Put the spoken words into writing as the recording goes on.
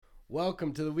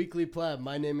Welcome to the Weekly Pleb.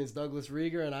 My name is Douglas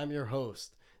Rieger and I'm your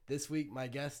host. This week my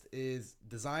guest is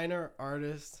designer,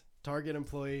 artist, Target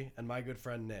employee, and my good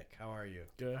friend Nick. How are you?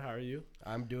 Good. How are you?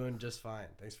 I'm doing just fine.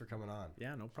 Thanks for coming on.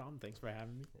 Yeah, no problem. Thanks for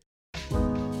having me.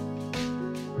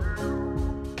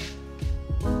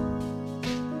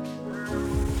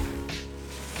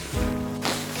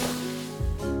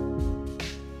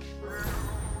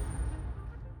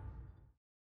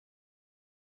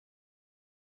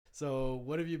 So,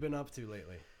 what have you been up to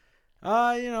lately?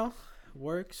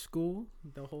 Work, school,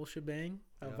 the whole shebang.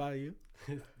 How Yeah. about you?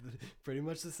 Pretty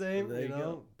much the same. There you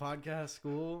go. Podcast,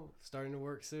 school, starting to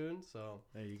work soon. So,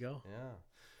 There you go. yeah.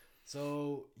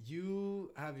 So,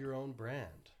 you have your own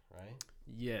brand, right?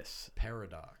 Yes.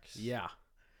 Paradox. Yeah.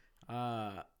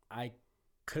 I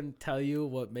couldn't tell you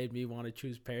what made me want to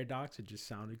choose Paradox. It just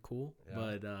sounded cool. Yeah.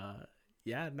 But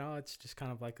it's just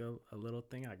kind of like a little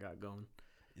thing I got going.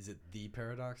 Is it the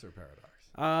Paradox or Paradox?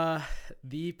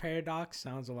 The Paradox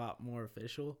sounds a lot more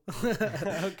official.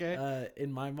 Okay.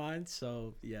 In my mind.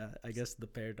 So yeah, I guess the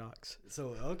Paradox.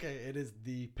 So, okay, it is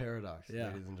the Paradox, Yeah.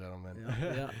 ladies and gentlemen.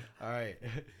 Yeah. All right.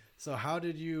 So, how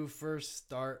did you first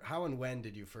start? How and when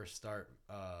did you first start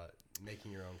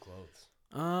making your own clothes?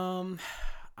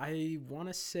 I want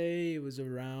to say it was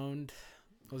during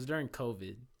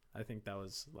COVID. I think that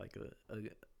was like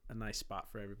a nice spot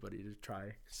for everybody to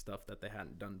try stuff that they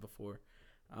hadn't done before.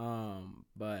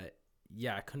 But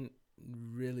yeah, I couldn't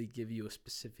really give you a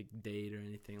specific date or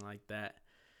anything like that.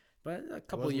 But a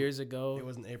couple years ago, It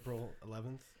wasn't April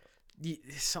 11th?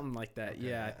 something like that. Okay.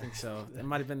 Yeah, I think so. It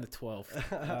might have been the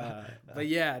 12th. But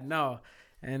yeah, no.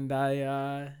 And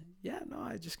I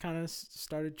just kind of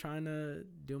started trying to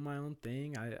do my own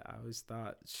thing. I always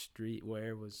thought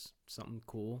streetwear was something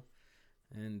cool.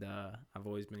 And I've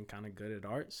always been kind of good at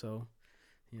art. So,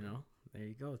 there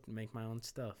you go. Make my own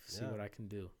stuff. See Yeah. what I can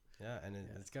do. Yeah, and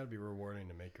it's got to be rewarding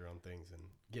to make your own things and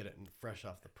get it fresh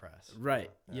off the press. Right.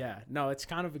 Yeah. No, it's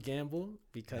kind of a gamble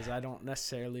because I don't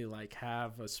necessarily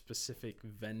have a specific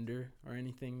vendor or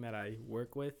anything that I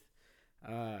work with.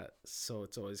 So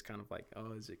it's always kind of like,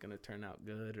 oh, is it going to turn out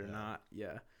good or not?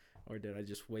 Yeah. Or did I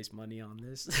just waste money on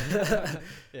this?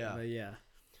 Yeah. But yeah.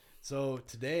 So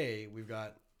today we've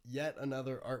got yet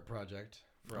another art project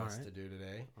for All us right. to do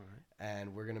today. All right.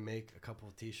 And we're going to make a couple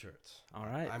of t-shirts. All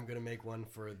right. I'm going to make one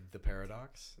for the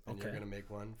Paradox, and you're Okay. going to make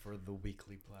one for the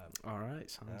Weekly Pleb. All right.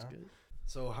 Sounds Yeah. good.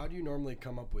 So how do you normally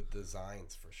come up with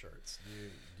designs for shirts?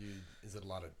 Is it a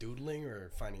lot of doodling or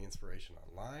finding inspiration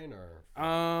online or?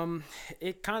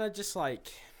 It kind of just I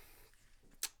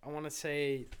want to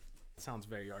say, it sounds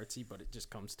very artsy, but it just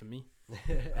comes to me.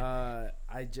 I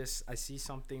see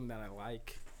something that I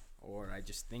like, or I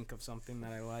just think of something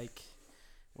that I like.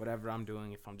 Whatever I'm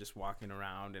doing, if I'm just walking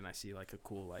around and I see a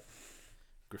cool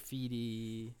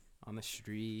graffiti on the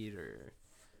street, or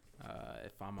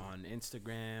if I'm on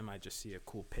Instagram, I just see a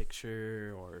cool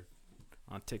picture, or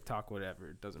on TikTok, whatever,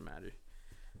 it doesn't matter.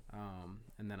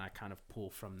 And then I kind of pull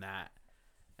from that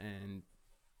and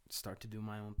start to do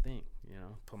my own thing,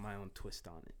 put my own twist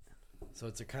on it. So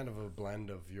it's a kind of a blend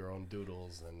of your own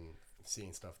doodles and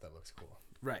seeing stuff that looks cool.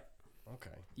 Right.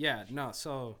 Okay. Yeah, no,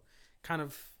 so kind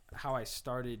of how I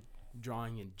started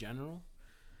drawing in general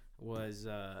was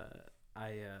I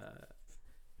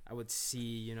would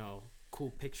see,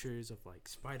 cool pictures of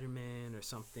Spider-Man or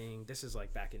something. This is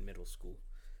back in middle school.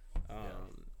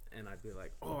 And I'd be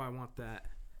like, "Oh, I want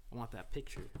that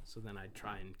picture." So then I'd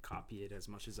try and copy it as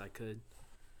much as I could.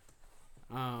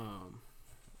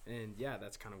 And yeah,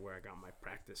 that's kind of where I got my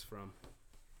practice from.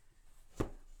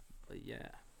 But yeah,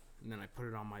 and then I put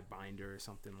it on my binder or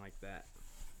something like that.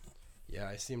 Yeah,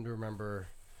 I seem to remember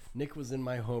Nick was in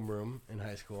my homeroom in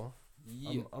high school,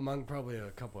 among probably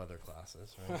a couple other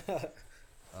classes, right?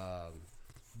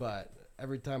 But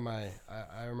every time I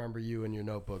remember you in your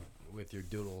notebook with your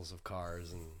doodles of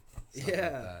cars and stuff like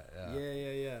that.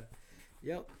 Yeah.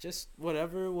 Yep, just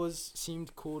whatever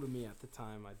seemed cool to me at the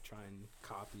time, I'd try and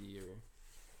copy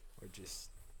or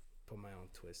just put my own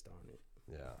twist on it.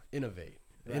 Yeah, innovate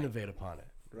upon it.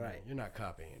 Right. You're not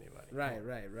copying anybody. Right.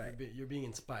 You're being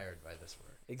inspired by this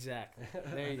work. Exactly.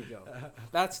 There you go.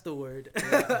 That's the word.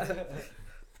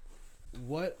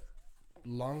 What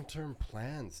long-term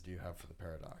plans do you have for the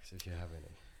Paradox, if you have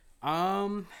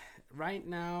any? Right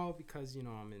now, because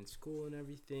I'm in school and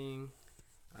everything,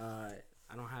 I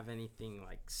don't have anything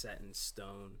set in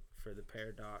stone for the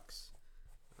Paradox.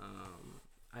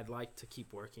 I'd like to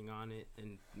keep working on it,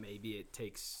 and maybe it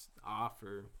takes off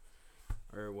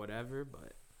or whatever,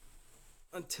 but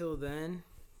until then,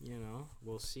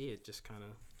 we'll see. It just kind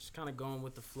of going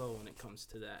with the flow when it comes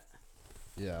to that.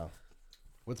 Yeah.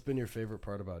 What's been your favorite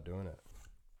part about doing it?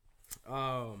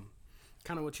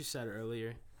 kind of what you said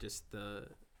earlier. Just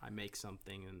I make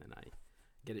something and then I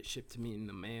get it shipped to me in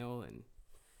the mail, and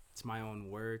it's my own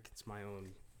work. It's my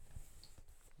own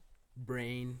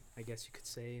brain, I guess you could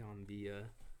say, on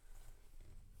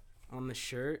the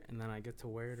shirt, and then I get to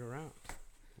wear it around.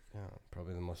 Yeah,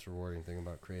 probably the most rewarding thing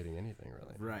about creating anything,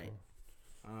 really. Right.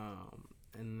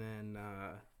 And then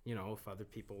if other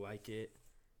people like it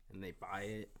and they buy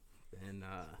it, then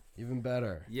even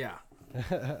better. Yeah.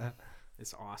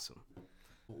 It's awesome.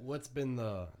 What's been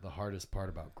the hardest part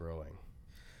about growing?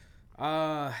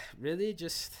 Really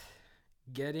just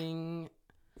getting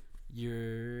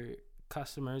your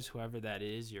customers, whoever that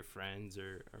is, your friends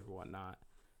or whatnot,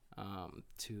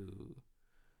 to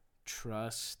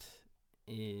trust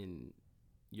in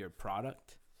your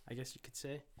product, I guess you could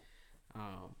say.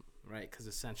 Right, because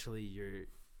essentially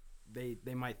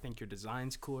they might think your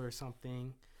design's cool or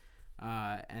something,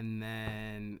 and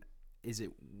then is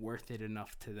it worth it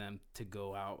enough to them to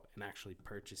go out and actually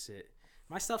purchase it?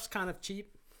 My stuff's kind of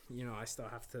cheap. I still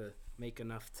have to make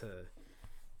enough to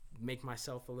make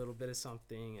myself a little bit of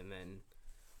something, and then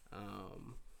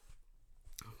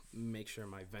make sure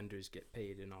my vendors get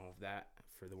paid and all of that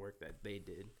for the work that they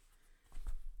did.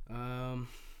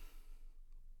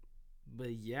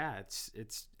 But yeah,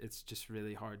 it's just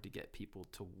really hard to get people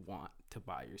to want to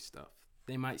buy your stuff.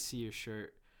 They might see your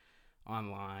shirt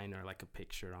online or like a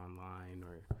picture online,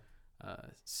 or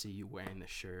see you wearing the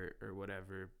shirt or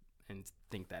whatever and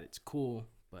think that it's cool,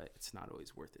 but it's not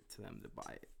always worth it to them to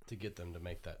buy it. To get them to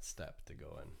make that step to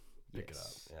go and pick it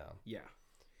up. Yeah.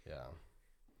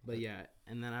 But yeah,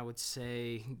 and then I would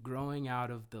say growing out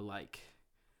of the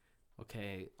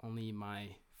okay, only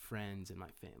my friends and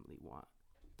my family want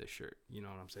the shirt. You know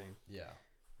what I'm saying? Yeah.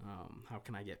 How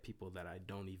can I get people that I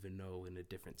don't even know in a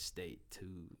different state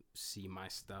to see my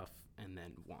stuff and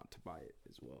then want to buy it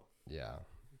as well? Yeah,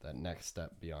 that next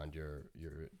step beyond your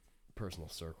personal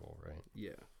circle, right?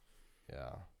 Yeah.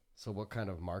 So what kind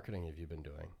of marketing have you been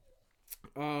doing?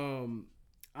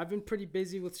 I've been pretty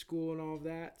busy with school and all of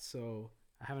that, so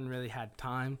I haven't really had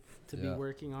time to be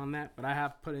working on that, but I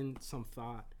have put in some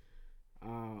thought.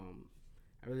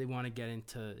 I really want to get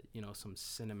into, some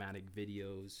cinematic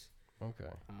videos.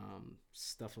 Okay.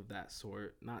 Stuff of that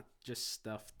sort. Not just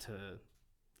stuff to,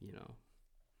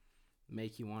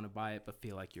 make you want to buy it, but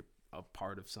feel like you're a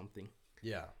part of something.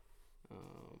 Yeah.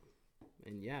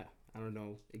 And yeah, I don't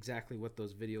know exactly what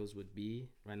those videos would be.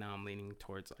 Right now I'm leaning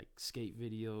towards skate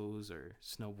videos or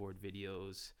snowboard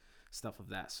videos, stuff of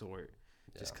that sort,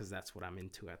 just because that's what I'm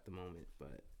into at the moment.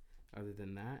 But other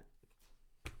than that,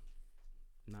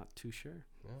 not too sure.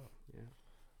 Yeah.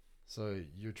 So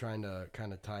you're trying to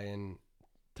kind of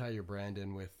tie your brand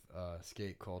in with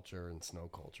skate culture and snow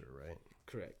culture, right?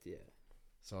 Correct. Yeah.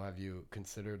 So have you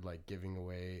considered giving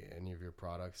away any of your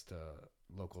products to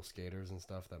local skaters and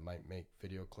stuff that might make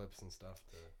video clips and stuff?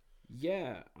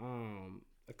 Yeah.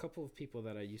 A couple of people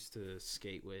that I used to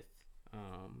skate with,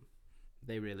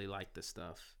 they really liked the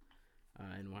stuff.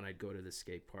 And when I'd go to the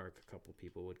skate park, a couple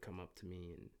people would come up to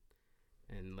me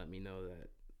and let me know that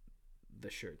the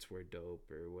shirts were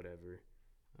dope or whatever.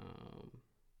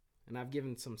 And I've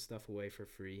given some stuff away for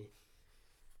free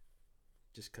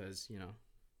just because,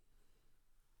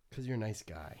 Because you're a nice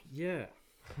guy. Yeah.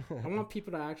 I want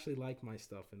people to actually like my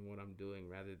stuff and what I'm doing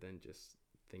rather than just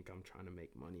think I'm trying to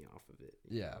make money off of it.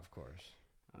 Yeah, of course.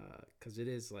 Because it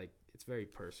is it's very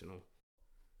personal.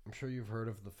 I'm sure you've heard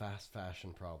of the fast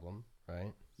fashion problem,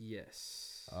 right?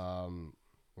 Yes.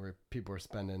 Where people are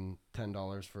spending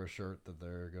 $10 for a shirt that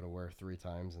they're going to wear 3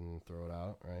 times and then throw it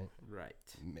out, right? Right.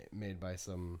 Made by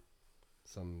some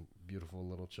beautiful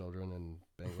little children in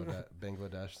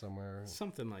Bangladesh somewhere.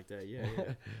 Something like that, yeah.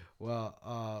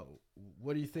 Well,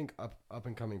 what do you think up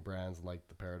and coming brands like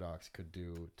the Paradox could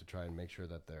do to try and make sure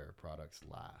that their products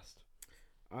last?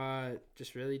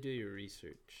 Just really do your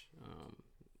research.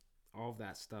 All of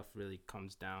that stuff really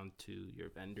comes down to your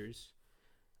vendors.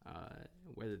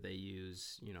 Whether they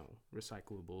use,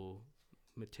 recyclable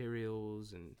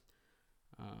materials and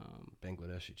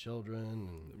Bangladeshi children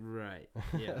and right,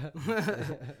 yeah.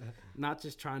 Not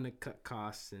just trying to cut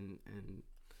costs and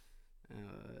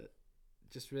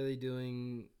just really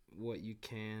doing what you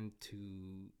can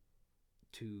to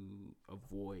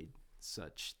avoid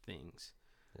such things.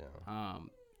 Yeah.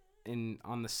 And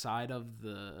on the side of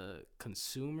the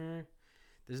consumer,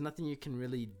 there's nothing you can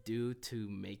really do to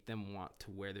make them want to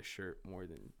wear the shirt more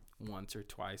than once or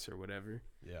twice or whatever.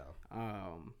 Yeah.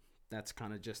 That's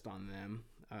kind of just on them.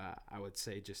 I would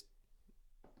say just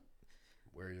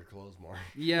wear your clothes more.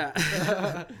 Yeah.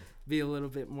 Be a little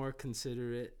bit more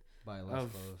considerate. Buy less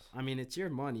clothes. I mean, it's your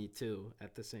money too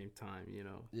at the same time,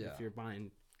 Yeah. If you're buying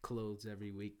clothes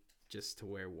every week, just to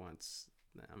wear once.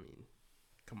 I mean,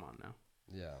 come on now.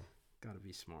 Yeah. Gotta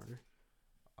be smarter.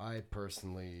 I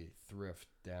personally thrift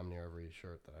damn near every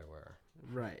shirt that I wear.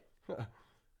 Right.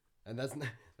 And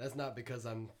that's not because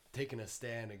I'm taking a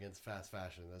stand against fast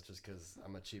fashion. That's just because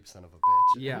I'm a cheap son of a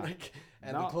bitch. Yeah.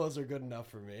 And the clothes are good enough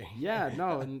for me. Yeah,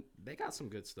 no, and they got some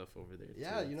good stuff over there.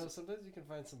 Yeah, too. sometimes you can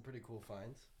find some pretty cool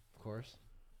finds. Of course.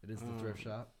 It is the thrift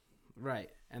shop.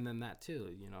 Right. And then that too,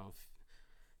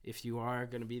 if you are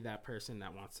going to be that person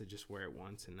that wants to just wear it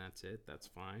once and that's it, that's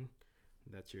fine.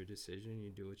 That's your decision.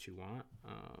 You do what you want.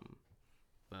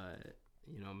 But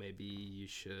maybe you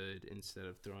should, instead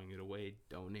of throwing it away,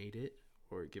 donate it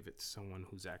or give it to someone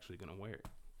who's actually going to wear it.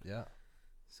 Yeah.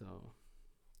 So,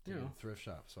 thrift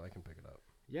shop so I can pick it up.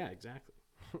 Yeah, exactly.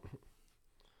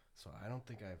 So I don't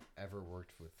think I've ever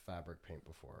worked with fabric paint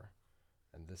before.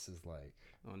 And this is like...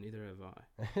 Oh, neither have I.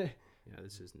 Yeah,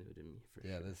 this is new to me for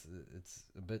sure. Yeah, it's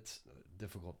a bit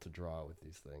difficult to draw with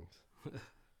these things.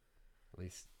 At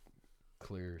least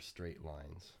clear, straight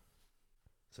lines.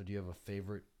 So do you have a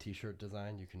favorite T-shirt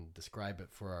design? You can describe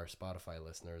it for our Spotify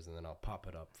listeners, and then I'll pop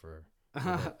it up for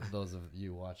those of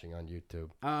you watching on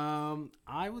YouTube.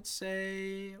 I would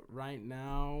say right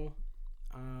now,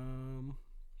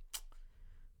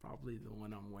 probably the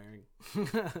one I'm wearing.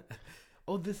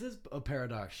 Oh, this is a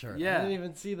Paradox shirt. Yeah. I didn't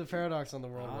even see the Paradox on the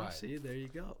worldwide. See, there you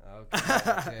go.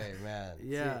 Okay, man.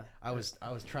 Yeah. See, I was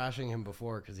trashing him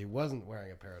before because he wasn't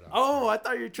wearing a Paradox. Oh, I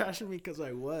thought you were trashing me because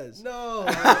I was. No,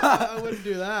 I wouldn't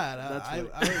do that.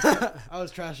 I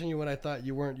was trashing you when I thought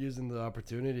you weren't using the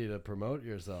opportunity to promote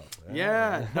yourself.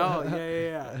 Yeah. No.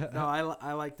 Yeah. No,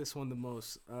 I like this one the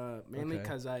most. Mainly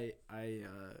because I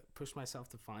pushed myself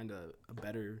to find a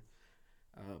better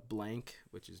blank,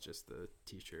 which is just the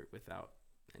T-shirt without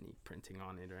any printing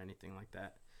on it or anything like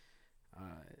that.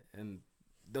 And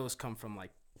those come from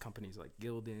like companies like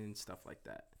Gildan, stuff like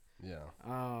that. Yeah.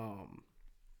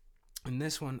 And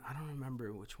this one, I don't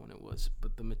remember which one it was,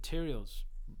 but the material's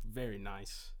very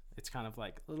nice. It's kind of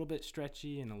like a little bit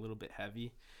stretchy and a little bit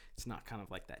heavy. It's not kind of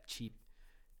like that cheap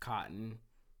cotton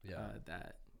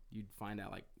that you'd find at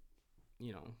like,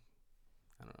 I don't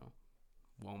know,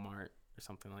 Walmart or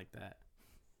something like that.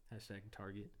 Hashtag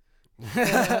Target.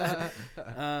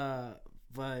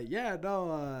 But yeah,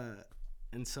 no.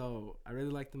 And so I really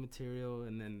like the material,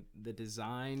 and then the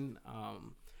design. I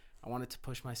wanted to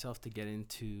push myself to get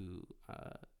into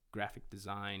graphic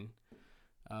design,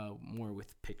 more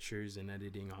with pictures and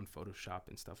editing on Photoshop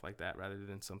and stuff like that, rather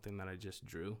than something that I just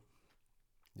drew.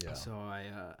 Yeah. So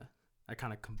I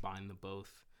kind of combine the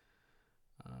both,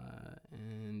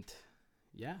 and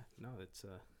yeah, no, it's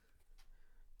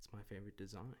my favorite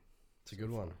design. It's a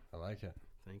good one. I like it.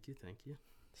 Thank you.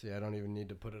 See, I don't even need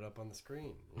to put it up on the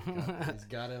screen. He's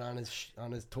got it on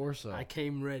his torso. I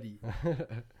came ready.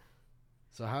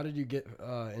 So how did you get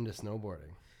into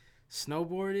snowboarding?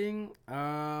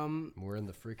 We're in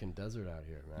the freaking desert out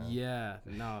here, man. Yeah,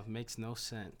 no, it makes no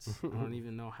sense. I don't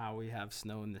even know how we have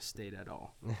snow in this state at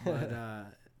all. But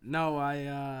no,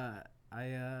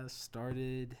 I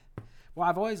started. Well,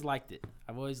 I've always liked it.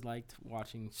 I've always liked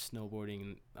watching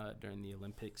snowboarding during the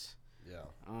Olympics. Yeah.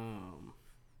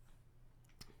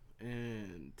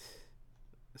 And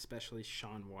especially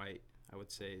Shaun White, I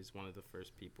would say, is one of the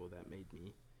first people that made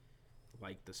me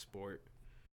like the sport.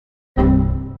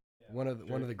 One of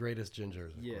the greatest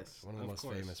gingers. Yes. One of the most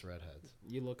famous redheads.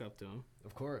 You look up to him.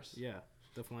 Of course. Yeah,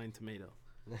 the Flying Tomato.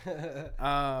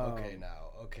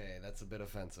 Okay, that's a bit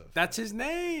offensive. That's his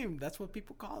name. That's what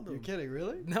people called him. You're kidding,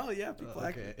 really? No, yeah, people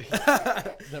okay.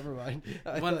 Never mind.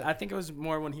 I think it was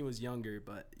more when he was younger,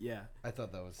 but yeah. I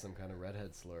thought that was some kind of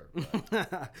redhead slur.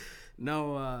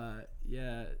 No,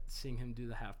 yeah, seeing him do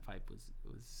the half pipe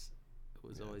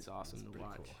was always awesome to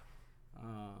watch.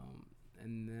 Cool.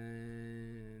 And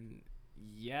then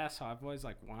so I've always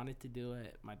wanted to do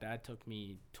it. My dad took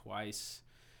me twice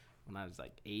when I was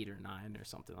 8 or 9 or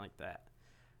something like that.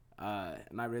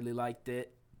 And I really liked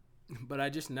it, but I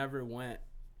just never went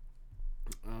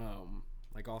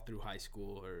all through high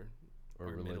school or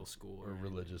middle school or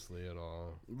religiously at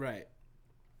all. Right.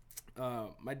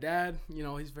 My dad,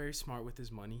 he's very smart with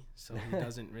his money, so he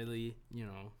doesn't really,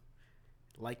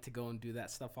 like to go and do that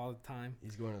stuff all the time.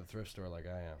 He's going to the thrift store like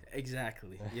I am.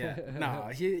 Exactly. Yeah. No,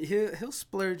 he'll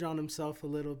splurge on himself a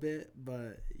little bit,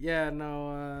 but yeah,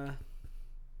 no.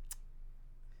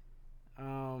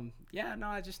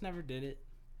 I just never did it.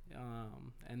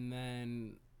 And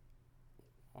then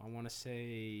I want to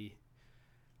say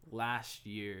last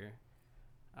year,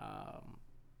 our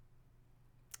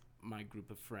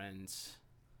group of friends,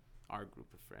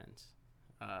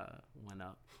 went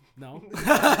up. No,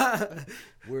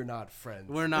 We're not friends.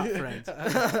 we're not friends.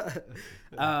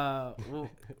 Well,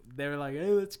 they were like, "Hey,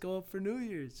 let's go up for New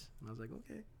Year's." And I was like,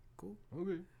 "Okay, cool,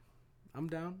 Okay. I'm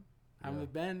down.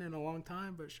 Haven't been in a long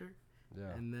time, but sure."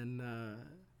 Yeah. And then,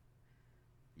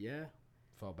 yeah,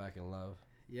 Fall back in love.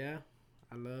 yeah,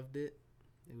 I loved it.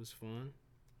 It was fun,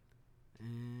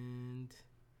 and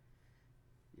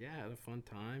yeah, I had a fun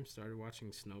time. Started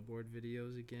watching snowboard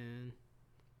videos again.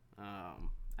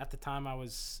 At the time, I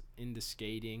was into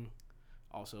skating,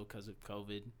 also because of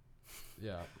COVID.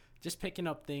 Yeah. Just picking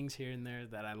up things here and there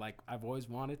that I've always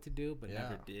wanted to do, but Yeah.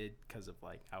 never did because of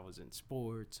like I was in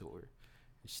sports or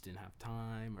just didn't have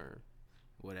time or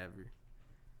whatever.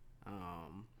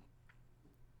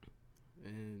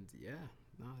 And yeah,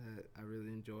 no, I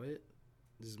really enjoy it.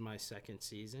 This is my second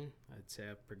season. I'd say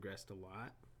I've progressed a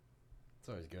lot. It's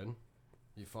always good.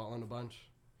 You fallen a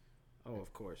bunch? Oh,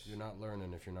 of course. You're not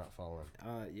learning if you're not falling.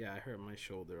 Yeah, I hurt my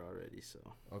shoulder already, so.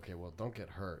 Okay, well, don't get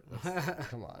hurt.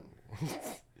 Come on.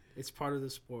 It's part of the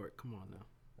sport. Come on now.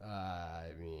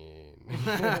 I mean.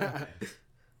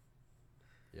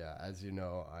 Yeah, as you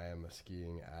know, I am a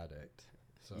skiing addict.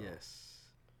 So Yes.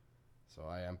 So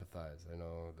I empathize. I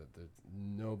know that there's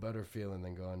no better feeling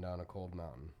than going down a cold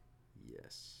mountain.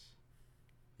 Yes.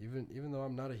 Even though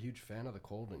I'm not a huge fan of the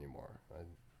cold anymore.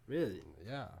 Really?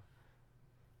 Yeah.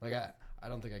 Like I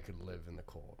don't think I could live in the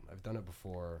cold. I've done it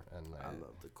before, and I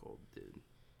love the cold, dude.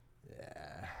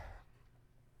 Yeah.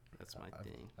 That's my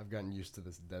thing. I've gotten used to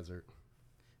this desert.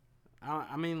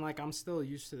 I mean, like, I'm still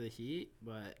used to the heat,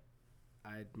 but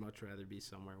I'd much rather be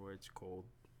somewhere where it's cold.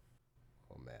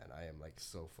 Oh man, I am like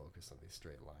so focused on these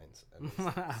straight lines, and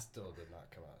they still did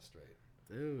not come out straight.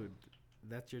 Dude,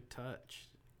 that's your touch.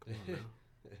 Come on now.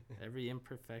 Every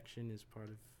imperfection is part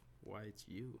of why it's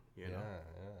you. You know.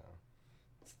 Yeah.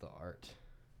 It's the art.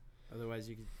 Otherwise,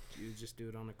 you just do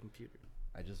it on a computer.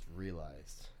 I just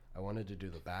realized I wanted to do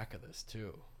the back of this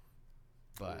too,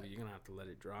 but you're gonna have to let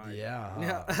it dry. yeah,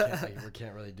 Yeah. we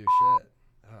can't really do shit.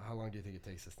 How long do you think it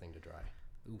takes this thing to dry?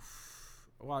 Oof.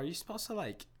 Well, are you supposed to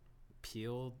like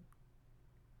peel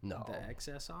No, the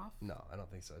excess off? no, I don't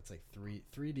think so. It's like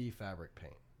 3D fabric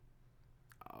paint,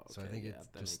 Oh, okay. so I think yeah, it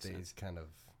that just makes stays sense. kind of.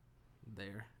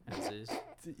 There as is.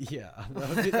 Yeah,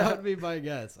 that would be my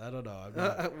guess. I don't know. I'm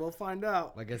not, We'll find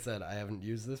out. like I said, I haven't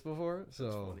used this before. That's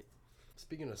So, funny.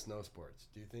 speaking of snow sports,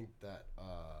 do you think that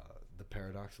the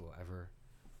Paradox will ever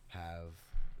have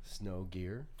snow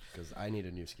gear? Because I need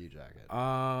a new ski jacket.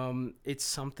 It's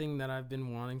something that I've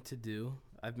been wanting to do.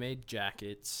 I've made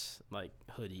jackets, like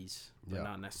hoodies, but Yeah.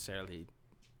 not necessarily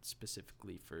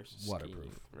specifically for Waterproof,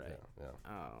 skiing, right? Yeah.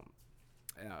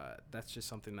 That's just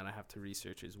something that I have to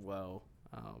research as well.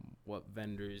 What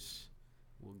vendors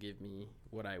will give me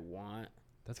what I want.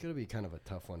 That's gonna be kind of a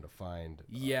tough one to find.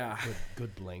 Yeah.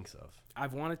 Good lengths of.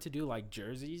 I've wanted to do like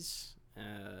jerseys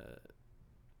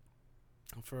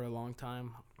for a long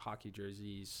time, hockey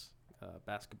jerseys,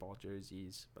 basketball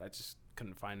jerseys, but I just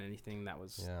couldn't find anything that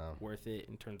was worth it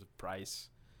in terms of price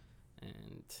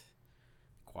and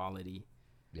quality.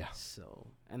 Yeah. So,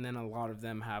 and then a lot of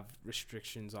them have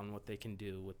restrictions on what they can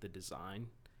do with the design.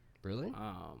 Really?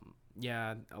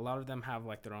 Yeah, a lot of them have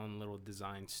like their own little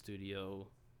design studio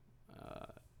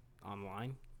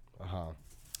online.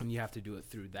 And you have to do it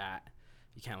through that.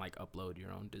 You can't like upload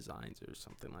your own designs or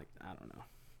something like that. I don't know.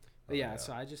 But yeah,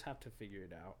 so I just have to figure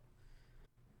it out.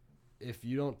 If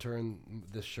you don't turn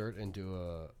this shirt into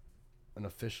an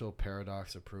official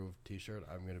Paradox approved T-shirt,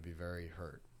 I'm gonna be very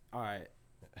hurt. All right.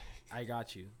 I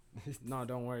got you. No,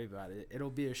 don't worry about it. It'll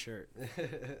be a shirt.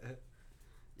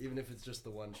 Even if it's just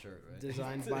the one shirt, right?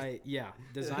 Designed by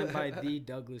the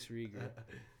Douglas Rieger.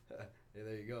 Hey,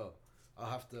 there you go. I'll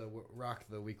have to rock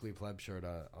the Weekly Pleb shirt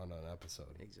on an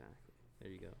episode. Exactly. There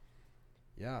you go.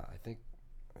 Yeah, I think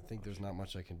there's not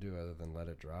much I can do other than let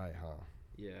it dry, huh?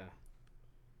 Yeah.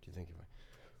 Do you think if I?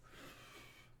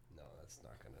 No, that's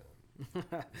not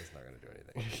gonna do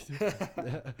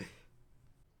anything.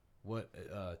 What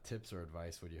tips or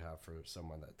advice would you have for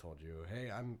someone that told you,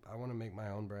 "Hey, I want to make my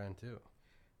own brand too"?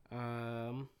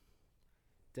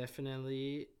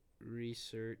 Definitely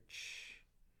research.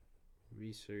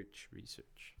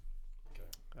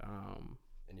 Okay.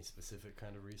 Any specific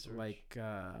kind of research? Like,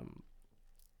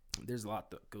 there's a lot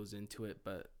that goes into it,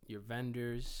 but your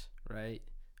vendors, right?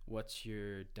 What's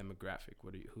your demographic? Who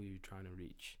are you trying to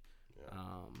reach? Yeah.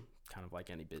 Kind of like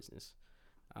any business.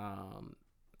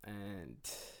 And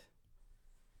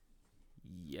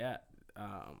yeah,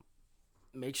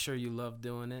 make sure you love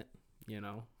doing it,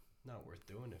 Not worth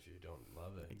doing if you don't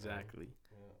love it. Exactly.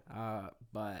 Yeah.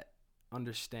 But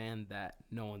understand that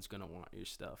no one's going to want your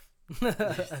stuff.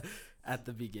 At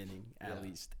the beginning, at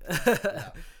least.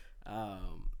 Yeah.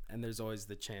 And there's always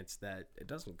the chance that it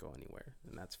doesn't go anywhere,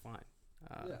 and that's fine.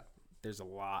 There's a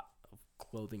lot of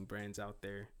clothing brands out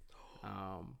there.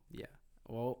 Yeah.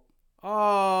 Well,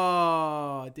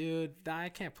 oh, dude, I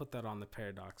can't put that on the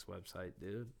Paradox website,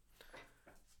 dude.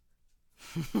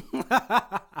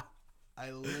 I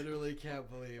literally can't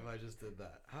believe I just did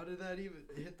that. How did that even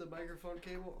hit the microphone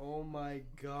cable? Oh my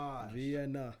gosh.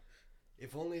 Vienna.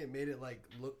 If only it made it like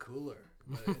look cooler,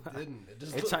 but it didn't. It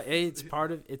just it's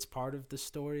part of the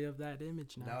story of that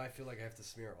image now. Now I feel like I have to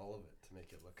smear all of it to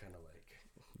make it look kind of like.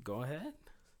 Go ahead.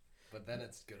 But then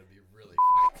it's gonna be really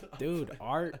fucked up. Dude,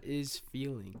 art is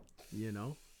feeling. You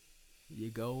know,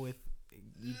 you go with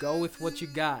what you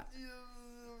got.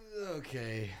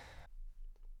 Okay.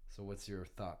 So what's your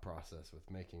thought process with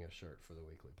making a shirt for the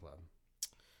Weekly Pleb?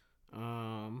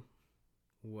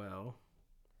 Well,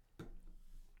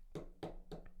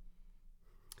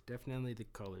 definitely the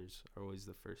colors are always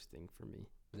the first thing for me.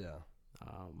 Yeah.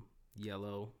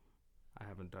 Yellow. I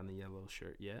haven't done a yellow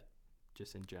shirt yet,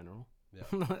 just in general. Yeah.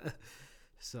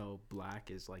 So black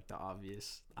is like the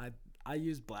obvious. I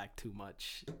use black too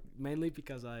much, mainly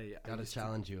because I gotta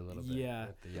challenge you a little bit. Yeah.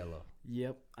 With the yellow.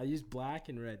 Yep, I use black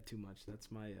and red too much.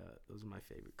 That's my those are my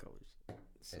favorite colors.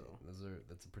 So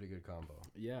that's a pretty good combo.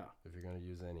 Yeah. If you're gonna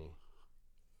use any,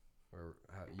 or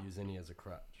use any as a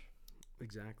crutch.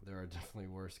 Exactly. There are definitely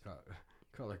worse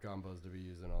color combos to be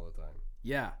using all the time.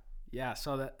 Yeah. Yeah.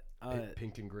 So that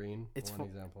pink and green.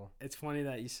 Example. It's funny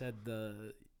that you said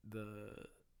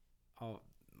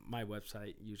my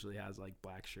website usually has like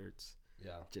black shirts.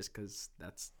 Yeah. Just because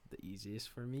that's the easiest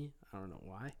for me. I don't know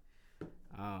why.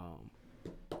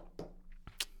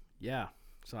 Yeah.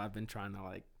 So I've been trying to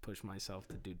like push myself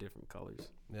to do different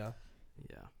colors. Yeah.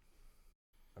 Yeah.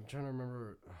 I'm trying to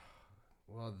remember.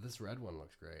 Well, this red one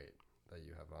looks great that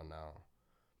you have on now.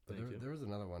 But there was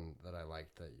another one that I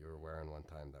liked that you were wearing one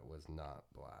time that was not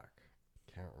black.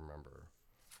 Can't remember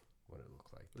what it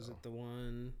looked like. Was it the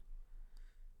one?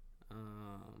 I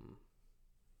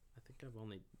think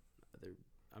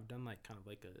I've done like kind of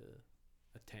like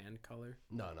a tan color.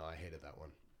 No, I hated that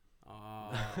one.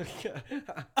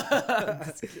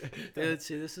 Dude,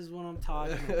 see, this is what I'm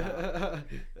talking about.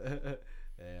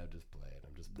 Hey, I'm just playing.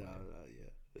 No, yeah.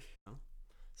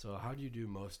 So how do you do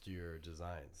most of your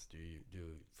designs? Do you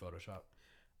do Photoshop?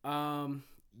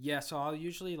 Yeah, so I'll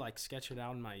usually like sketch it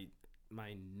out in my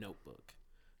notebook.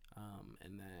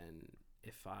 And then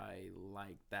if I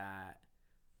like that,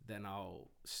 then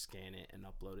I'll scan it and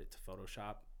upload it to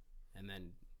Photoshop, and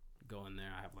then go in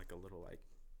there. I have like a little like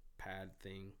pad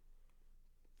thing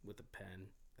with a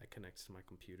pen that connects to my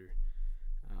computer.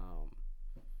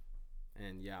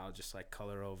 And yeah, I'll just like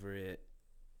color over it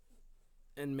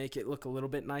and make it look a little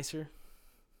bit nicer.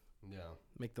 Yeah.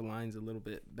 Make the lines a little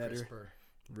bit better. Crisper.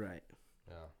 Right.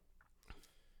 Yeah.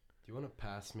 Do you want to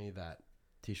pass me that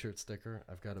t-shirt sticker?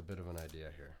 I've got a bit of an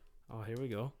idea here. Oh, here we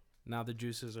go. Now the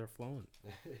juices are flowing.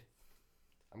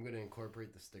 I'm going to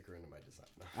incorporate the sticker into my design.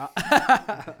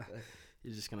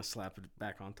 You're just going to slap it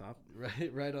back on top?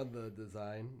 Right on the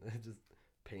design. Just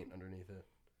paint underneath it.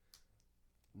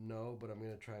 No, but I'm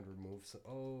going to try and remove some.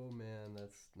 Oh, man,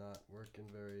 that's not working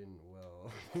very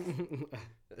well.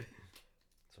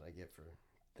 That's what I get for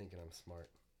thinking I'm smart.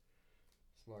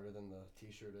 Smarter than the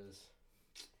t-shirt is.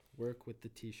 Work with the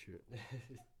t-shirt.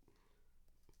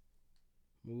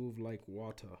 Move like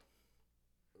water.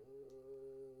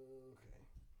 Okay.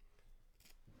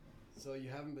 So you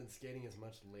haven't been skating as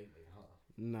much lately, huh?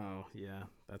 No, yeah.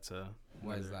 That's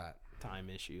Why is that? Time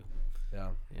issue.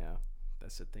 Yeah. Yeah.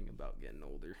 That's the thing about getting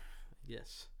older, I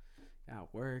guess. Yeah,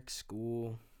 work,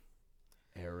 school.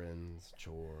 Errands,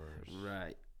 chores.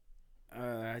 Right.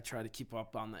 I try to keep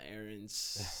up on the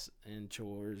errands and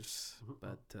chores,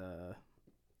 but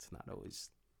it's not always.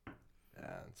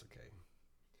 Yeah, it's okay.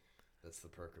 That's the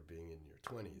perk of being in your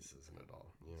 20s, isn't it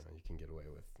all? You know, you can get away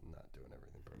with not doing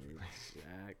everything perfectly.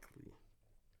 Exactly.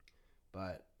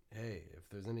 But, hey, if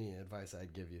there's any advice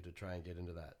I'd give you to try and get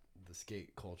into the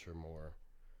skate culture more,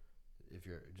 if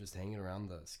you're just hanging around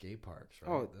the skate parks,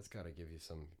 right? That's got to give you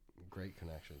some great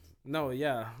connections. No,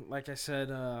 yeah. Like I said,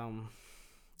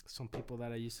 some people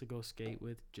that I used to go skate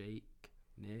with, Jake,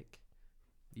 Nick.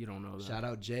 You don't know them. Shout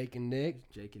out Jake and Nick.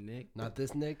 Jake and Nick. Not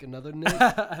this Nick, another Nick.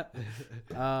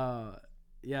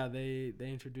 Yeah, they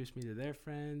introduced me to their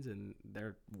friends, and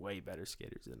they're way better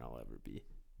skaters than I'll ever be.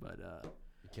 But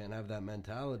you can't have that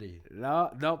mentality.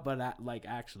 No, but like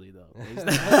actually though.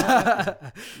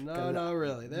 No, not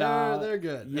really. They're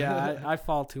good. Yeah, I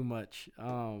fall too much.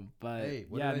 But hey,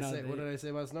 what did I say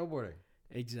about snowboarding?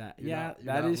 Exactly. You're Yeah, not,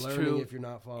 you're that not is learning true. if you're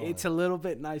not following. It's a little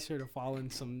bit nicer to fall in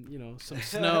some, some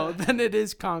snow than it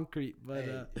is concrete.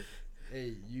 But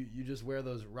hey, you just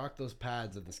rock those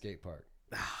pads at the skate park.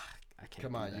 I can't.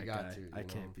 Come be on, that you got guy. to. I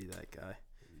can't be that guy.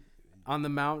 On the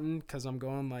mountain, because I'm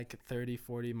going like 30,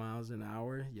 40 miles an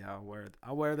hour. Yeah,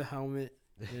 I'll wear the helmet.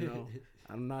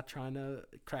 I'm not trying to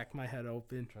crack my head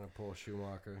open. Trying to pull a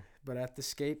Schumacher. But at the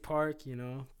skate park,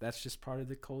 that's just part of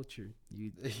the culture.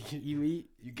 You eat.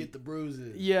 You get the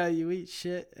bruises. Yeah, you eat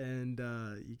shit and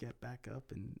you get back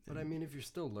up. But I mean, if you're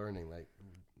still learning, like,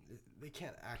 they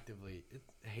can't actively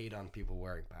hate on people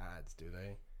wearing pads, do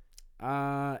they?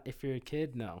 If you're a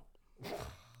kid, no.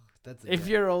 If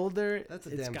you're older, that's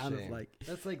a it's damn kind shame. of like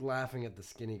That's like laughing at the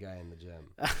skinny guy in the gym,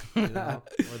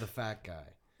 or the fat guy.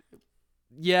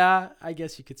 Yeah, I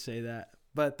guess you could say that,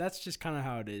 but that's just kind of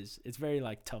how it is. It's very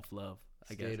like tough love.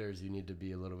 I guess. Skaters, you need to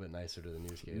be a little bit nicer to the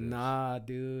new skaters. Nah,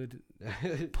 dude,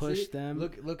 push them.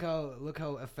 Look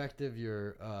how effective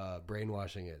your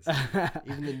brainwashing is.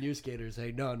 Even the new skaters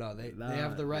say no, they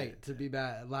have the right to be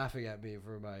laughing at me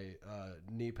for my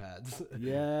knee pads.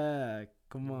 Yeah,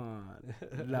 come on.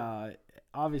 Nah,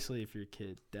 obviously, if you're a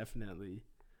kid, definitely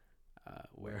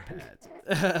wear pads.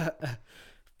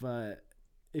 But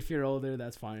if you're older,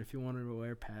 that's fine. If you want to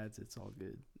wear pads, it's all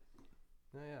good.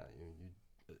 Oh, yeah,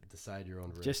 you decide your own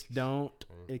risks. Just don't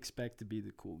expect to be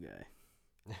the cool guy.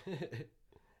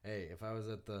 Hey, if I was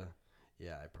at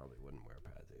I probably wouldn't wear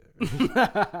pads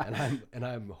either. and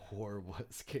I'm horrible at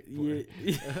skateboarding.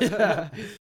 Yeah.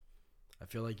 I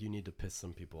feel like you need to piss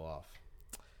some people off.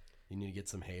 You need to get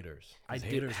some haters.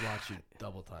 Haters watch you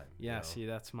double time. Yeah, see,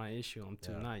 that's my issue. I'm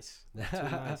too nice. Too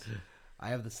nice. I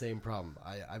have the same problem.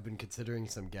 I've been considering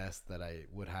some guests that I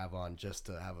would have on just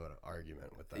to have an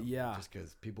argument with them. Yeah. Just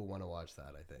because people want to watch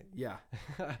that, I think. Yeah.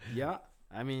 Yeah.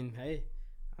 I mean, hey,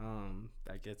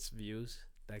 that gets views.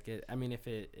 If it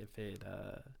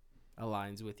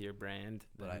aligns with your brand.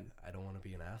 But I don't want to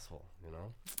be an asshole,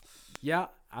 Yeah.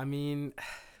 I mean,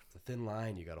 it's a thin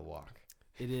line you got to walk.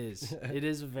 It is. It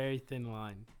is a very thin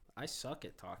line. I suck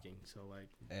at talking, so like.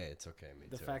 Hey, it's okay. Me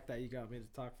too. The fact that you got me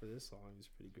to talk for this long is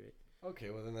pretty great.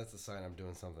 Okay, well then that's a sign I'm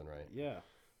doing something right. Yeah.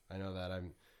 I know that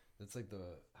that's like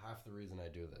half the reason I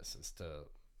do this is to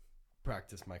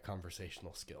practice my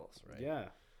conversational skills, right? Yeah.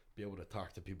 Be able to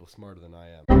talk to people smarter than I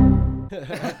am.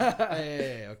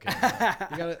 hey, okay.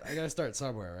 I gotta start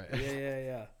somewhere, right?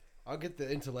 Yeah. I'll get the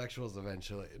intellectuals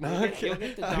eventually. You'll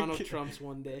get the Donald Trumps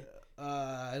one day.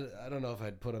 I don't know if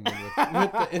I'd put them in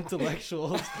with the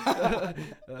intellectuals.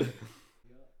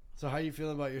 So how you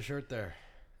feeling about your shirt there?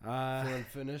 Feeling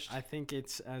finished? I think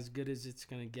it's as good as it's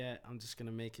gonna get. I'm just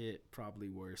gonna make it probably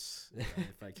worse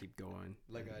if I keep going.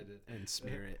 Like I did. And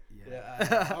smear it.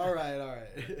 Yeah. All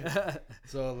right.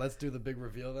 So let's do the big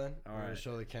reveal then. All right. right.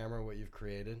 Show the camera what you've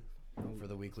created for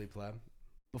the Weekly Pleb.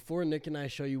 Before Nick and I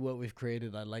show you what we've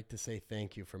created, I'd like to say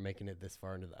thank you for making it this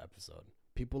far into the episode.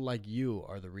 People like you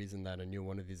are the reason that a new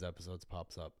one of these episodes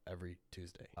pops up every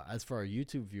Tuesday. As for our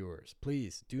YouTube viewers,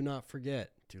 please do not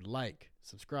forget to like,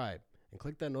 subscribe, and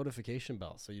click that notification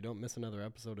bell so you don't miss another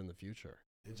episode in the future.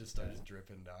 It just starts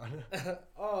dripping down.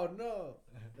 Oh, no.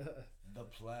 The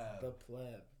pleb. The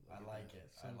pleb. I like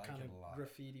it. Some I like kind it of a lot.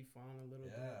 graffiti font a little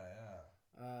bit.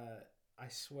 Yeah. I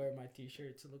swear my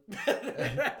t-shirts look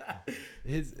better.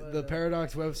 The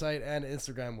Paradox website and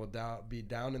Instagram will be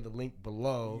down in the link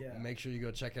below. Yeah. Make sure you go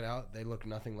check it out. They look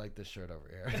nothing like this shirt over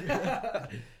here.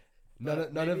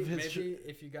 None of his. Maybe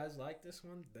if you guys like this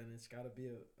one, then it's got to be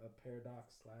a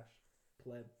Paradox /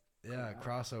 pleb. Yeah,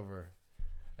 crossover.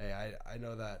 Hey, I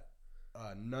know that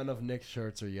none of Nick's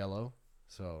shirts are yellow,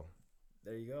 so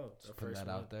there you go. Just put that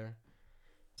out there.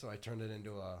 So I turned it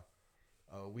into a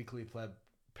Weekly Pleb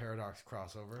Paradox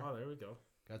crossover. Oh, there we go.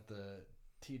 Got the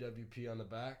TWP on the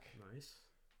back. Nice.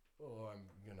 Oh, I'm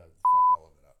gonna fuck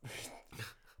all of it up.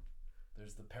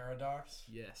 There's the Paradox.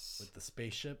 Yes. With the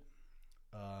spaceship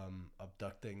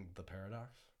abducting the Paradox,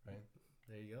 right?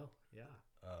 There you go. Yeah.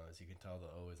 As you can tell, the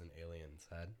O is an alien's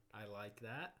head. I like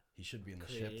that. He should be in the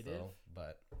ship though,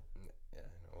 but yeah,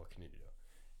 what can you do?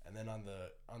 And then on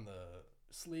the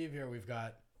sleeve here, we've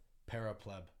got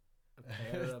Parapleb.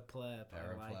 Parapleb.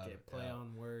 I like it. Play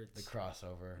on words. The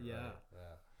crossover. Yeah. Right?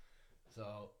 Yeah.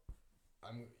 So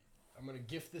I'm gonna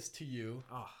gift this to you.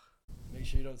 Oh. Make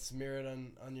sure you don't smear it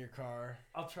on your car.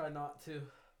 I'll try not to.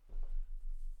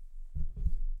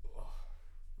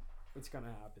 It's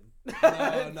gonna happen.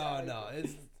 No.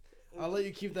 I'll let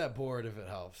you keep that board if it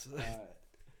helps.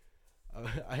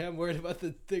 I am worried about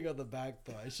the thing on the back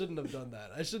though. I shouldn't have done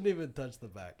that. I shouldn't even touch the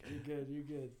back. You're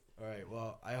good. All right.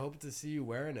 Well, I hope to see you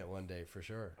wearing it one day for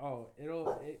sure. Oh,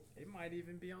 it might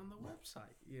even be on the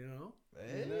website. You know.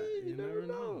 Hey, you never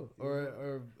know.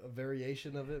 Or a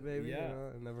variation of it, maybe. Yeah. You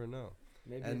know, I never know.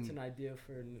 Maybe it's an idea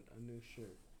for a new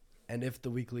shirt. And if the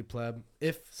Weekly Pleb,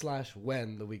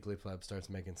 when the Weekly Pleb starts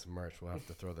making some merch, we'll have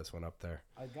to throw this one up there.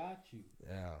 I got you.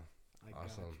 Yeah. Got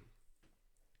Awesome. you.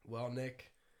 Well,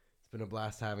 Nick, it's been a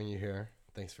blast having you here.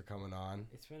 Thanks for coming on.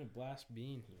 It's been a blast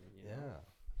being here. You know? Yeah.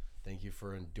 Thank you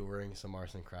for enduring some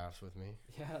arts and crafts with me.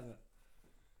 Yeah.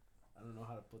 I don't know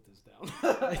how to put this down.